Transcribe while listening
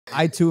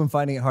I too am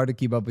finding it hard to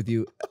keep up with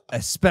you,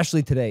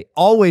 especially today.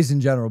 Always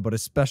in general, but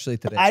especially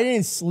today. I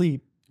didn't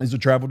sleep. Is it a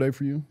travel day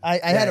for you? I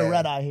had a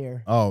red eye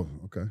here. Oh,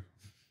 okay.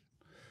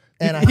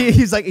 And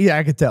he's like, yeah,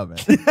 I could tell, man.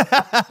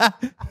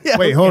 yeah,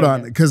 Wait, hold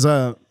on, because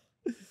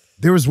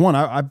there was one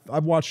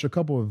I've watched a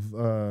couple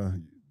of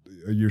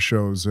your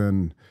shows,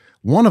 and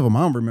one of them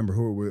I don't remember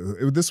who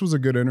it was. This was a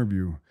good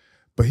interview,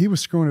 but he was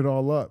screwing it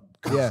all up.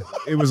 Yeah,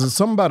 it was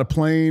something about a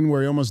plane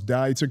where he almost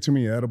died. He took too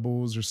many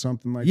edibles or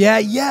something like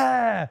that.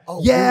 Yeah.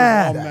 Oh,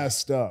 yeah. all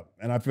messed up,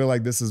 and I feel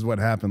like this is what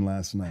happened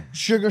last night.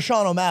 Sugar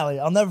Sean O'Malley.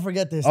 I'll never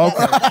forget this.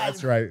 Okay,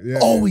 that's right. Yeah,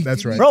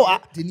 that's right. Bro,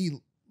 didn't he?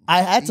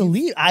 I had to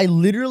leave. I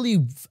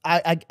literally,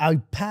 I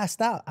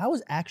passed out. I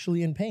was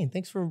actually in pain.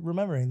 Thanks for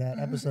remembering that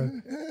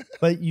episode.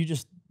 But you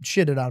just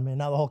shitted on me.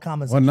 Now the whole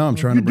comments. Well, no, I'm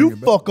trying to bring you it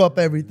do back. fuck up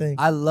everything.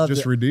 I love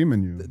just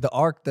redeeming you. The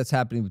arc that's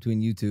happening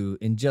between you two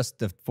in just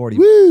the 40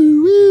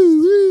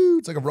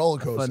 It's like a roller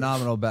coaster.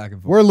 phenomenal back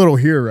and forth. We're a little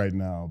here right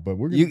now, but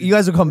we're you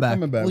guys will come back.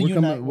 Coming back.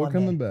 We'll We're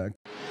coming back.